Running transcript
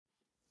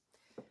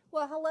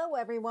Well, hello,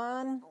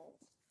 everyone.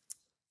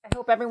 I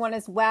hope everyone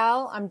is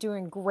well. I'm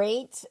doing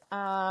great.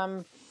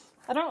 I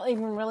don't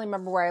even really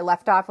remember where I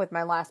left off with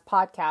my last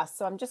podcast,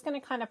 so I'm just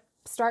going to kind of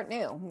start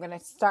new. I'm going to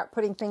start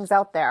putting things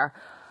out there.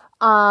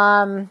 Yeah,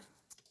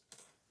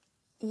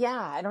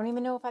 I don't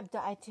even know if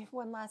I did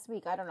one last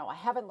week. I don't know. I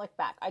haven't looked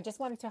back. I just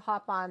wanted to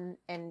hop on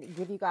and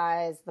give you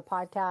guys the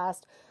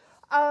podcast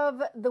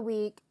of the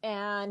week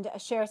and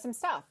share some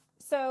stuff.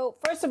 So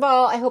first of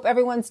all, I hope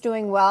everyone's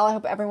doing well. I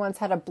hope everyone's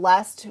had a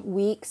blessed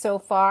week so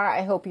far.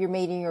 I hope you're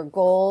meeting your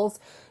goals,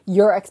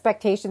 your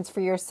expectations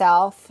for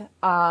yourself,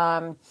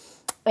 and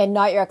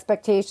not your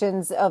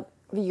expectations of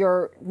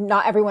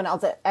not everyone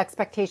else's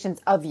expectations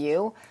of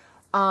you.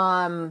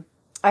 I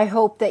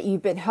hope that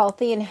you've been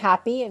healthy and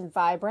happy and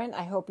vibrant.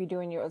 I hope you're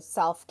doing your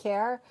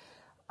self-care.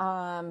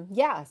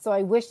 So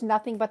I wish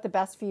nothing but the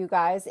best for you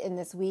guys in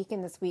this week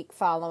and this week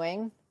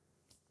following.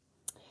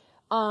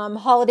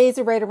 Holidays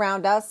are right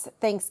around us.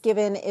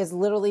 Thanksgiving is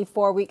literally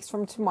 4 weeks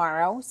from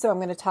tomorrow. So I'm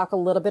going to talk a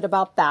little bit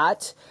about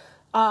that.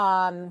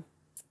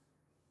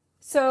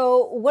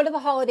 So what are the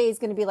holidays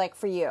going to be like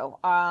for you?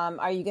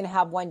 Are you going to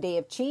have one day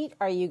of cheat?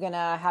 Are you going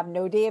to have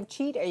no day of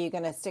cheat? Are you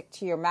going to stick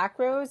to your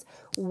macros?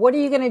 What are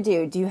you going to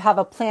do? Do you have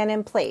a plan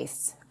in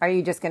place? Are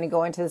you just going to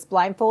go into this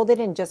blindfolded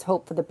and just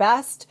hope for the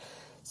best?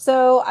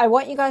 So I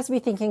want you guys to be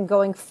thinking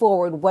going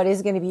forward, what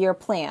is going to be your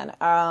plan?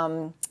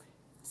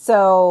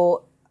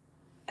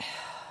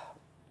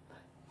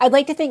 I'd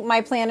like to think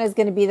my plan is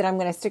going to be that I'm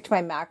going to stick to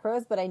my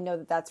macros, but I know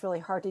that that's really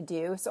hard to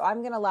do. So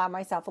I'm going to allow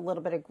myself a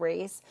little bit of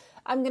grace.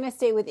 I'm going to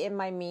stay within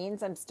my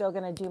means. I'm still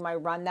going to do my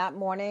run that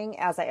morning,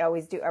 as I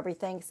always do every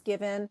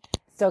Thanksgiving.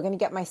 Still going to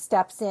get my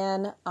steps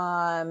in.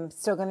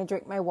 Still going to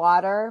drink my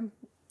water.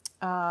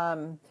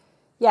 So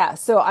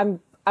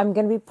I'm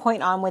going to be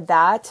point on with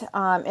that.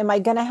 Am I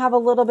going to have a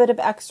little bit of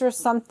extra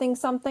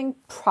something?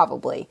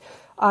 Probably.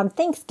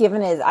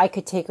 Thanksgiving is, I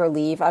could take or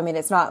leave. I mean,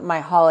 it's not my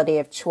holiday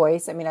of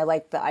choice. I mean, I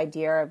like the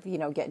idea of,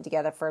 getting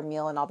together for a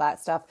meal and all that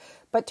stuff,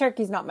 but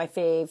turkey's not my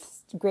fave.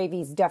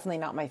 Gravy's definitely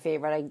not my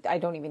favorite. I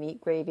don't even eat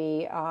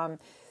gravy. I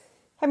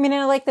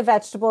like the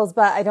vegetables,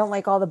 but I don't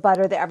like all the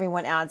butter that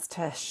everyone adds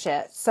to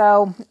shit.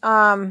 So,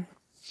 I'm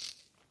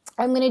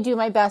going to do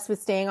my best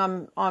with staying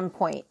on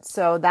point.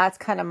 So that's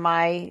kind of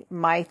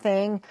my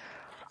thing.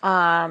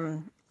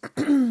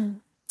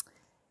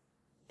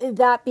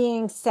 That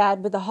being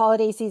said, with the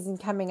holiday season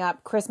coming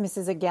up, Christmas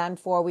is again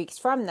 4 weeks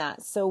from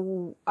that.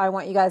 So I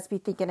want you guys to be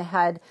thinking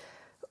ahead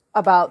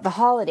about the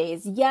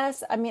holidays.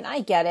 Yes, I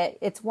get it.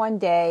 It's one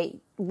day.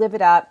 Live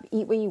it up.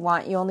 Eat what you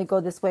want. You only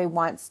go this way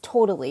once.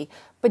 Totally.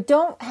 But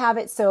don't have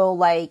it so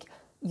like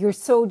you're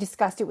so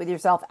disgusted with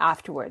yourself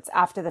afterwards,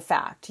 after the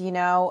fact,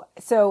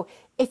 So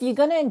if you're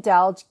going to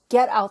indulge,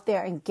 get out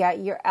there and get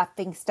your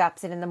effing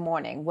steps in the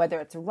morning, whether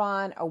it's a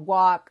run, a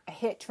walk, a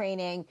HIIT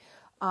training.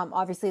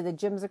 Obviously the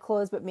gyms are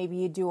closed, but maybe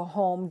you do a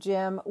home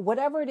gym,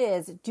 whatever it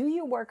is, do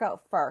your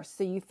workout first.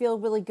 So you feel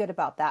really good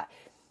about that.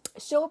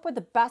 Show up with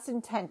the best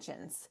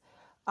intentions.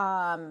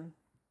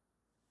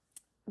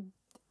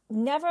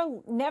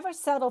 Never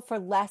settle for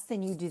less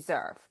than you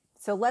deserve.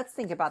 So let's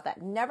think about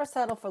that. Never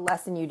settle for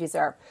less than you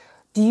deserve.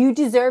 Do you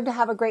deserve to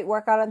have a great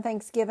workout on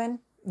Thanksgiving?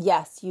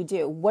 Yes, you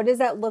do. What does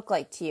that look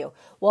like to you?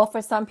 Well,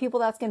 for some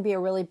people, that's going to be a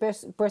really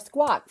brisk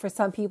walk. For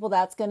some people,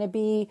 that's going to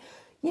be,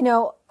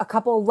 a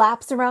couple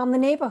laps around the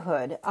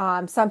neighborhood.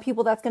 Some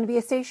people, that's going to be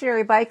a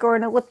stationary bike or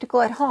an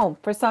elliptical at home.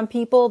 For some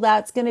people,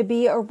 that's going to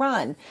be a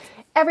run.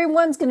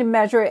 Everyone's going to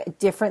measure it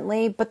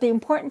differently, but the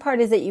important part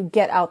is that you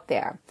get out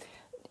there.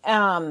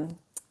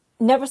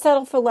 Never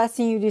settle for less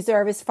than you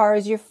deserve as far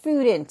as your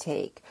food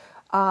intake.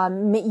 You're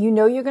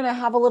going to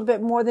have a little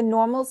bit more than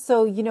normal.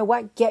 So you know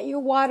what? Get your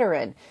water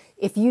in.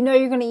 If you know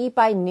you're going to eat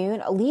by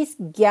noon, at least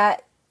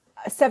get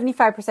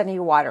 75% of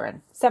your water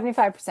in.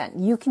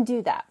 75%. You can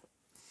do that.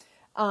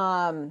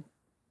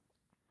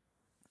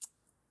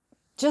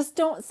 Just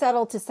don't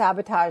settle to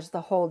sabotage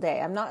the whole day.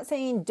 I'm not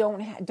saying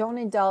don't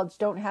indulge,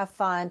 don't have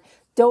fun,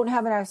 don't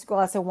have an extra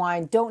glass of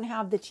wine, don't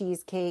have the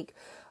cheesecake.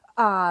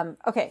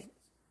 Okay.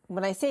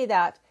 When I say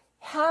that,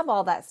 have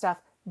all that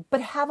stuff,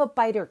 but have a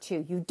bite or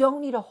two. You don't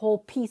need a whole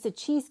piece of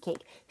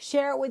cheesecake.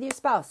 Share it with your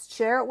spouse,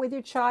 share it with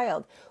your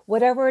child,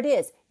 whatever it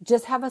is,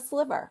 just have a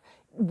sliver.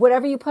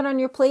 Whatever you put on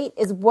your plate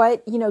is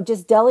what,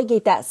 just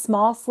delegate that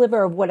small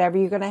sliver of whatever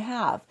you're going to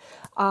have.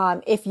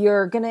 If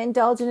you're going to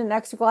indulge in an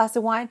extra glass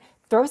of wine,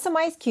 throw some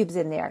ice cubes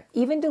in there.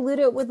 Even dilute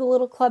it with a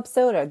little club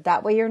soda.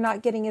 That way you're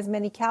not getting as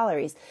many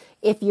calories.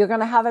 If you're going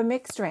to have a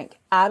mixed drink,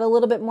 add a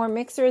little bit more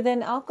mixer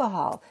than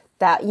alcohol.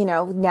 That,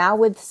 now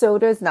with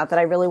sodas, not that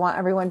I really want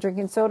everyone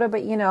drinking soda,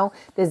 but,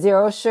 the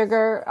zero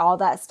sugar, all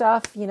that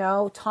stuff,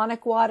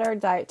 tonic water,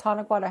 diet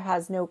tonic water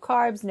has no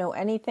carbs, no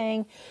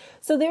anything.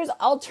 So there's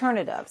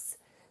alternatives.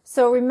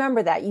 So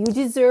remember that you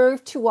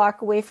deserve to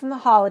walk away from the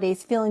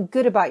holidays feeling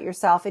good about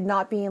yourself and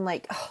not being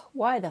like, oh,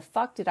 why the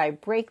fuck did I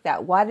break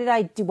that? Why did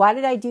I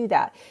do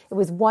that? It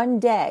was one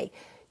day.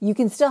 You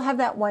can still have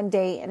that one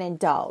day and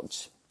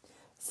indulge.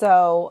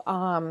 So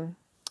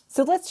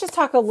let's just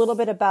talk a little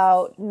bit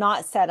about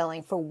not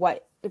settling for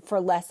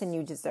less than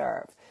you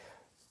deserve.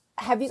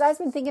 have you guys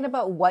been thinking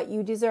about what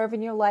you deserve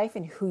in your life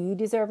and who you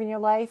deserve in your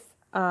life?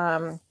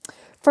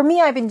 For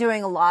me, I've been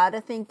doing a lot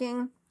of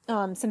thinking.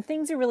 Some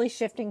things are really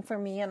shifting for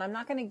me, and I'm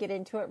not going to get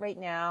into it right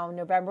now.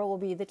 November will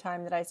be the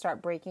time that I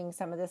start breaking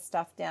some of this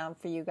stuff down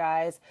for you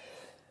guys.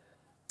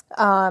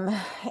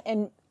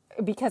 And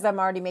because I'm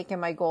already making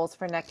my goals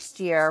for next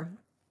year.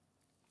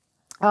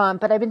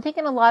 But I've been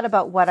thinking a lot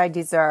about what I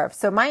deserve.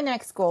 So my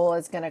next goal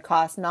is going to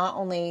cost not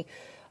only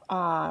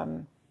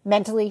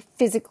mentally,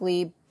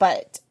 physically,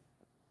 but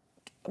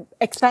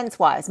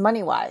expense-wise,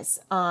 money-wise.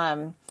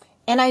 And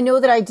I know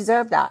that I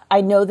deserve that.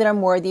 I know that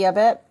I'm worthy of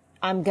it.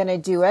 I'm going to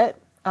do it.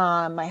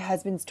 My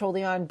husband's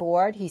totally on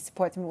board. He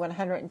supports me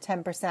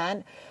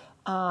 110%.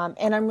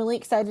 And I'm really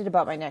excited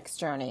about my next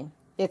journey.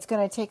 It's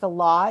going to take a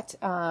lot.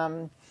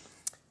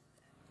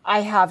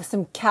 I have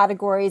some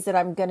categories that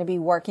I'm going to be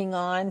working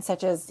on,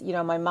 such as,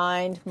 my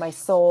mind, my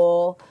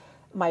soul,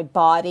 my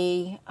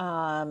body.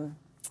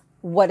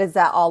 What does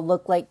that all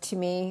look like to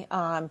me?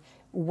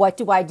 What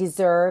do I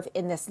deserve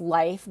in this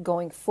life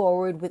going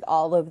forward with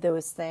all of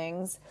those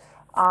things?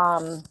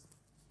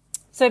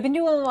 So I've been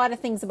doing a lot of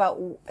things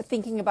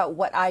thinking about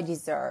what I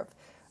deserve.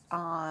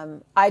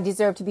 I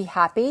deserve to be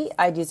happy.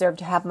 I deserve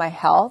to have my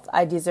health.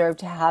 I deserve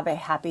to have a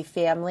happy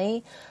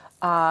family.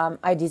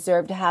 I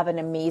deserve to have an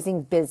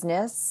amazing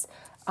business.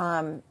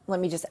 Let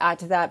me just add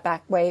to that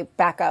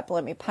back up.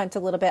 Let me punt a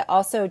little bit.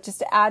 Also, just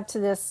to add to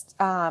this,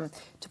 to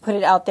put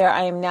it out there,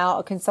 I am now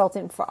a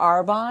consultant for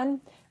Arbonne.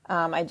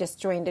 I just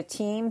joined a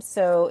team.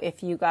 So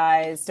if you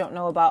guys don't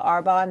know about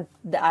Arbonne,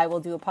 I will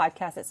do a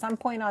podcast at some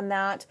point on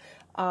that.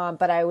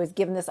 But I was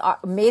given this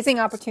amazing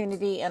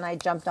opportunity and I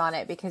jumped on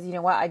it because you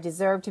know what? I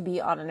deserve to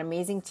be on an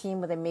amazing team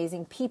with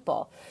amazing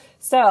people.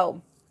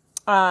 So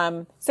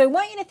I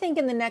want you to think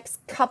in the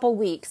next couple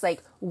weeks,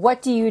 like,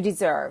 what do you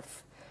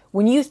deserve?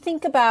 When you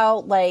think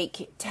about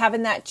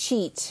having that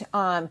cheat,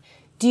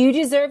 do you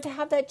deserve to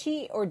have that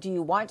cheat or do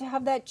you want to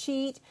have that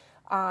cheat?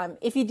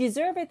 If you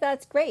deserve it,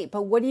 that's great.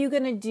 But what are you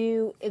going to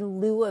do in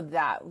lieu of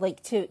that?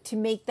 To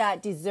make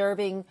that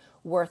deserving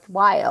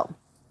worthwhile,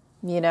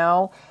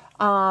 I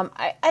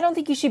don't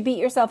think you should beat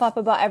yourself up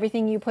about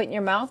everything you put in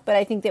your mouth, but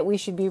I think that we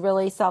should be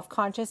really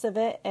self-conscious of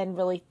it and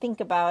really think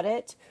about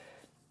it.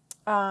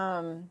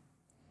 And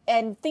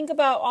think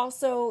about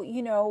also,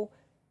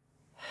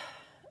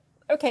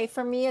 okay,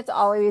 for me, it's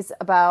always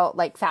about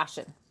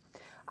fashion.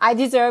 I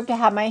deserve to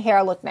have my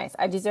hair look nice.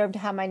 I deserve to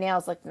have my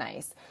nails look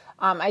nice.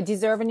 I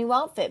deserve a new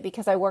outfit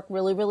because I work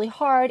really, really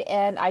hard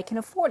and I can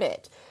afford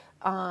it.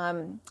 Do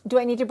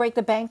I need to break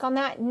the bank on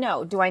that?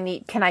 No.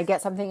 Can I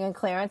get something in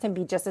clearance and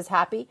be just as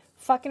happy?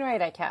 Fucking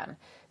right I can.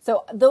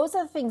 So those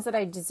are the things that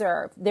I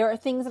deserve. There are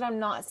things that I'm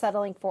not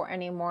settling for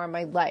anymore in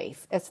my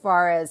life as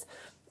far as,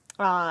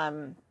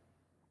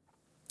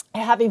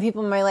 having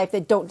people in my life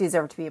that don't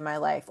deserve to be in my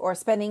life or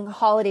spending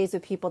holidays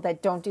with people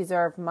that don't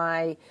deserve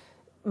my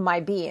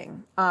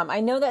being.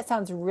 I know that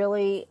sounds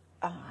really,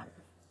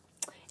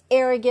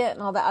 arrogant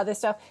and all that other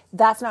stuff.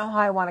 That's not how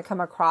I want to come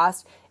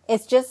across.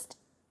 It's just,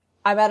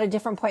 I'm at a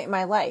different point in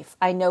my life.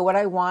 I know what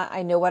I want.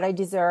 I know what I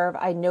deserve.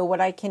 I know what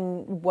I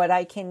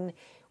can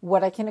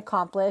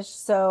accomplish.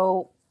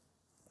 So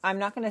I'm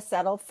not going to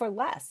settle for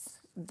less.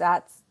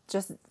 That's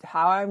just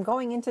how I'm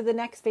going into the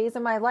next phase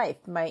of my life.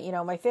 My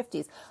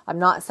 50s. I'm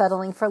not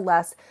settling for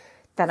less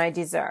than I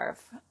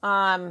deserve.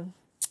 So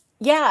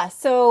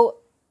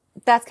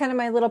that's kind of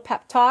my little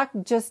pep talk,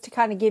 just to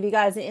kind of give you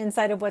guys an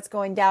insight of what's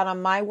going down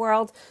on my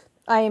world.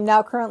 I am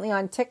now currently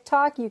on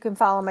TikTok. You can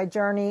follow my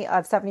journey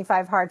of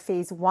 75 Hard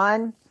Phase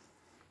 1.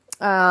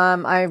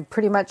 I'm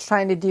pretty much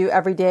trying to do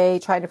every day,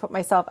 trying to put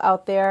myself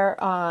out there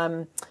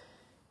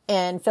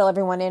and fill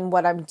everyone in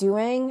what I'm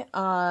doing.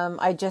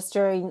 I just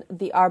joined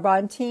the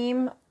Arbonne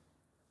team.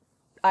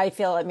 I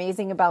feel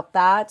amazing about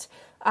that.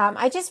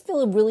 I just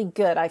feel really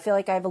good. I feel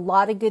like I have a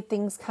lot of good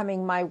things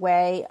coming my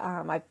way.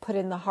 I've put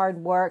in the hard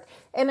work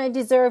and I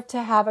deserve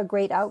to have a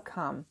great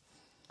outcome.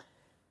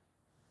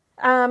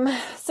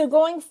 So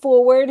going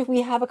forward,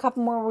 we have a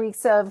couple more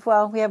weeks of,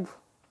 what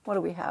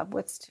do we have?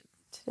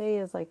 Today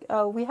is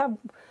we have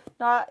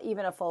not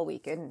even a full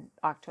week in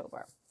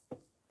October.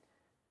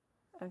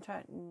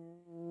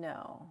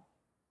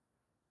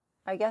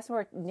 I guess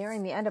we're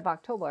nearing the end of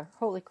October.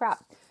 Holy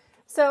crap.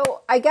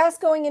 So I guess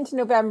going into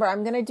November,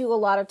 I'm going to do a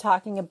lot of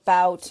talking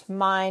about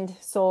mind,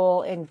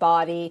 soul, and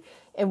body,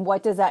 and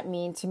what does that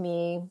mean to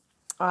me,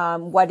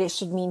 what it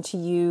should mean to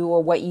you,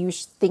 or what you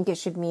think it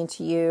should mean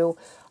to you,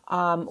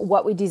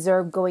 what we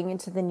deserve going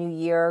into the new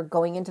year,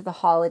 going into the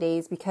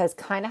holidays, because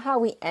kind of how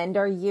we end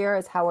our year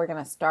is how we're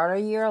going to start our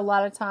year a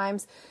lot of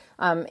times.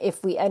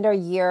 If we end our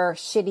year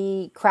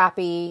shitty,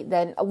 crappy,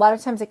 then a lot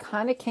of times it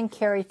kind of can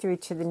carry through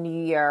to the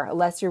new year,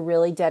 unless you're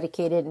really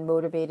dedicated and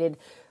motivated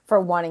for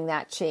wanting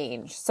that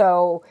change.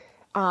 So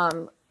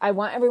I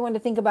want everyone to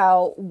think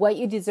about what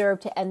you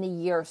deserve to end the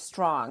year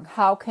strong.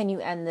 How can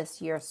you end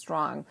this year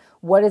strong?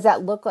 What does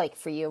that look like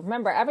for you?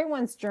 Remember,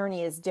 everyone's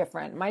journey is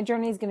different. My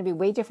journey is going to be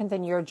way different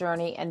than your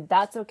journey, and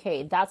that's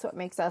okay. That's what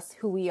makes us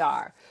who we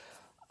are.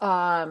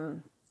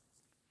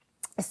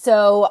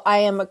 So I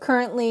am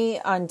currently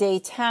on day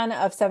 10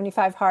 of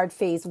 75 Hard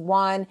Phase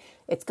 1.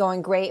 It's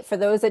going great. For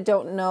those that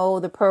don't know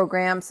the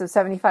program, so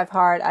 75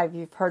 Hard,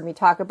 you've heard me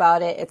talk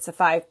about it. It's the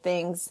 5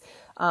 things.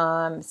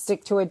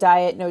 Stick to a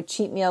diet, no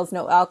cheat meals,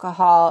 no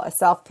alcohol, a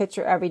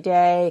self-picture every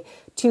day,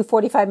 2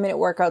 45-minute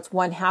workouts.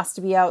 One has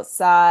to be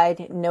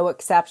outside, no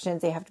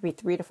exceptions. They have to be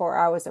 3 to 4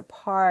 hours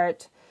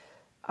apart.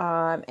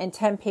 And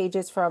 10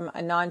 pages from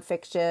a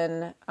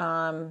nonfiction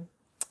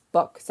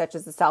book, such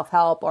as a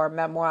self-help or a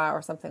memoir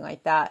or something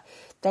like that.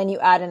 Then you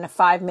add in a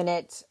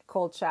 5-minute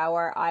cold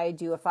shower. I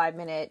do a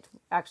 5-minute,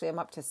 actually I'm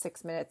up to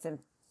 6 minutes and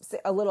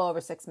a little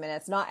over 6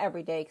 minutes, not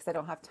every day because I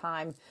don't have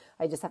time.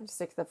 I just have to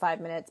stick to the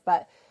 5 minutes,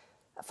 but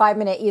a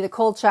 5-minute either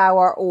cold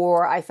shower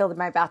or I fill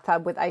my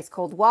bathtub with ice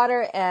cold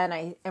water and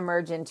I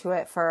emerge into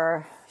it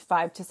for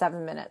 5 to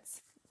 7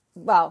 minutes.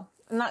 Well,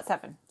 not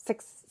 7,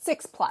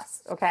 6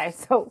 plus. Okay.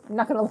 So I'm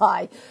not going to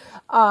lie.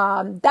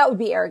 That would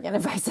be arrogant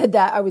if I said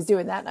that I was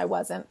doing that and I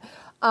wasn't.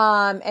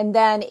 And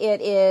then it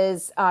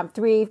is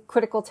 3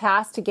 critical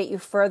tasks to get you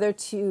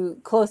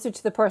closer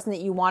to the person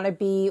that you want to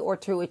be or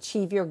to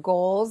achieve your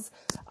goals.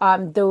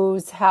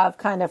 Those have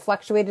kind of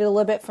fluctuated a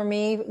little bit for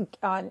me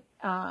on,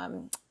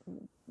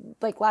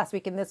 like last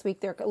week and this week,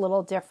 they're a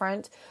little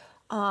different.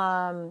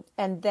 And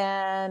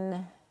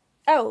then,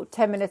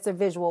 10 minutes of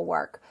visual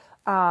work.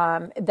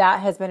 That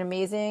has been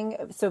amazing.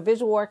 So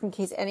visual work, in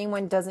case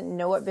anyone doesn't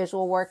know what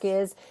visual work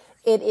is,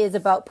 it is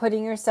about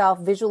putting yourself,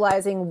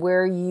 visualizing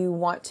where you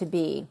want to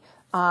be.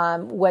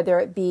 Whether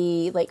it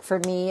be like for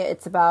me,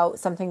 it's about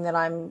something that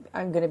I'm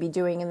going to be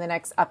doing in the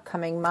next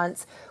upcoming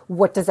months.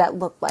 What does that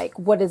look like?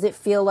 What does it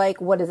feel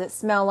like? What does it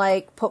smell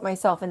like? Put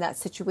myself in that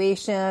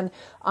situation.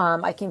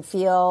 I can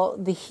feel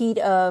the heat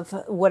of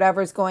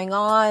whatever's going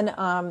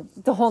on,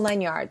 the whole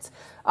 9 yards.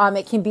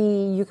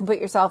 You can put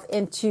yourself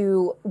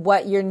into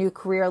what your new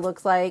career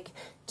looks like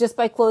just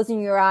by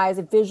closing your eyes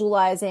and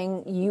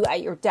visualizing you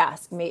at your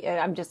desk.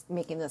 I'm just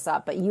making this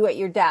up, but you at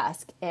your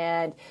desk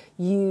and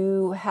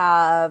you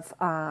have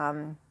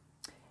a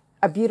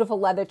beautiful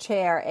leather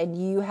chair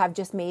and you have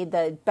just made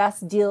the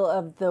best deal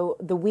of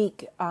the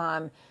week,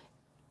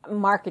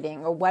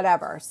 marketing or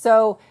whatever.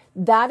 So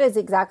that is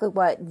exactly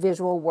what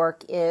visual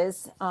work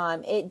is.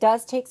 It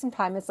does take some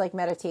time. It's like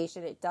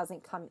meditation. It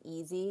doesn't come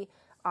easy.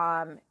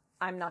 I'm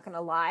not going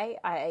to lie.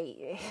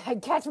 I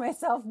catch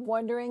myself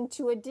wandering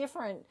to a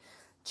different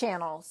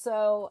channel.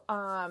 So,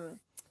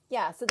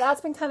 so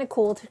that's been kind of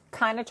cool to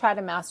kind of try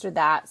to master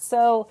that.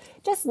 So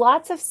just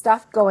lots of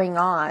stuff going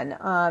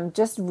on.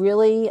 Just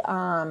really,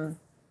 I'm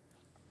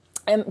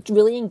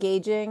really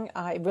engaging.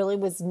 I really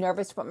was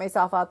nervous to put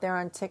myself out there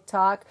on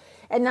TikTok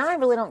and now I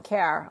really don't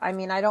care. I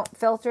mean, I don't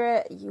filter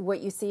it.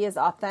 What you see is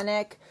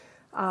authentic.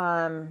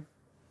 And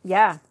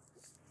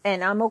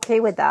I'm okay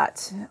with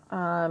that.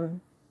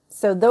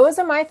 So those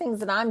are my things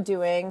that I'm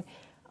doing.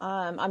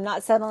 I'm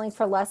not settling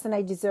for less than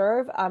I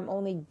deserve. I'm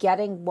only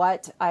getting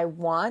what I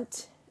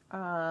want.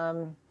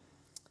 So,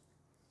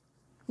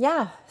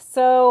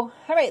 all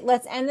right,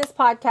 let's end this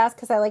podcast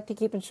because I like to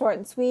keep it short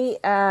and sweet.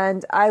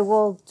 And I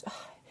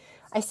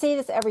say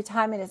this every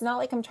time and it's not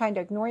like I'm trying to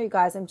ignore you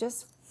guys. I'm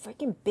just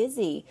freaking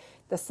busy.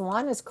 The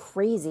salon is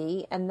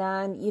crazy. And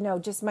then,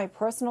 just my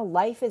personal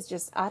life is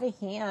just out of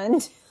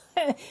hand.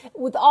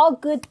 With all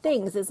good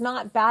things, it's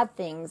not bad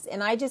things.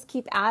 And I just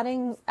keep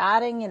adding.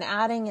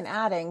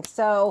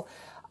 So,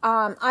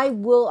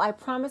 I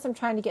promise I'm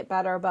trying to get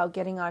better about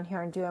getting on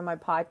here and doing my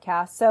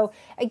podcast. So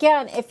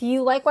again, if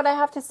you like what I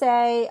have to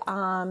say,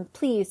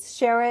 please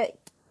share it.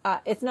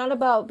 It's not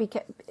about,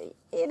 because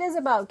it is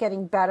about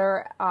getting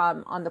better,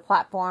 on the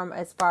platform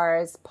as far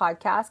as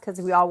podcasts, because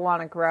we all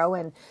want to grow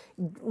and,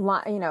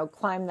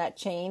 climb that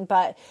chain.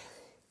 But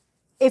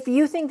if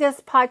you think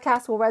this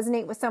podcast will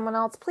resonate with someone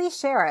else, please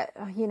share it,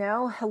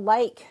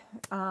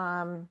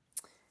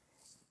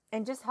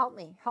 and just help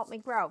me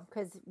grow.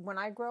 Because when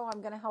I grow, I'm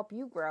going to help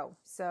you grow.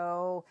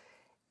 So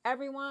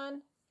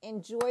everyone,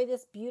 enjoy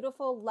this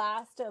beautiful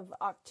last of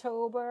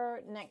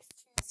October.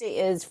 Next Tuesday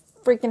is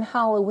freaking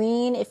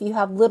Halloween. If you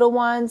have little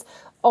ones,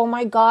 oh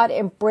my God,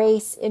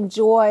 embrace,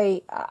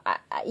 enjoy.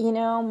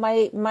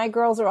 My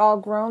girls are all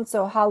grown,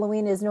 so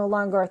Halloween is no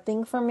longer a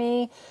thing for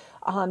me.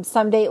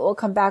 Someday it will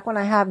come back when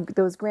I have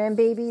those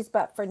grandbabies.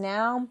 But for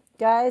now,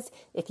 guys,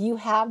 if you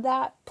have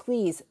that,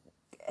 please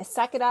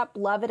suck it up,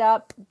 love it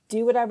up,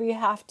 do whatever you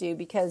have to,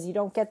 because you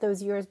don't get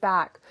those years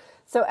back.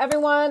 So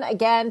everyone,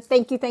 again,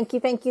 thank you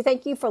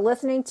for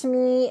listening to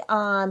me.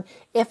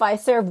 If I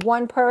serve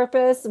one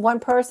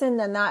person,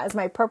 then that is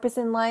my purpose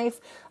in life.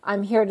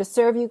 I'm here to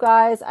serve you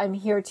guys. I'm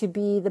here to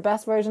be the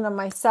best version of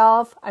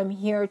myself. I'm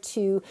here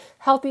to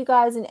help you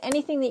guys in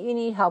anything that you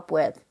need help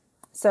with.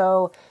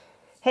 So,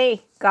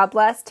 hey, God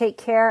bless. Take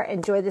care.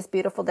 Enjoy this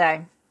beautiful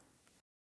day.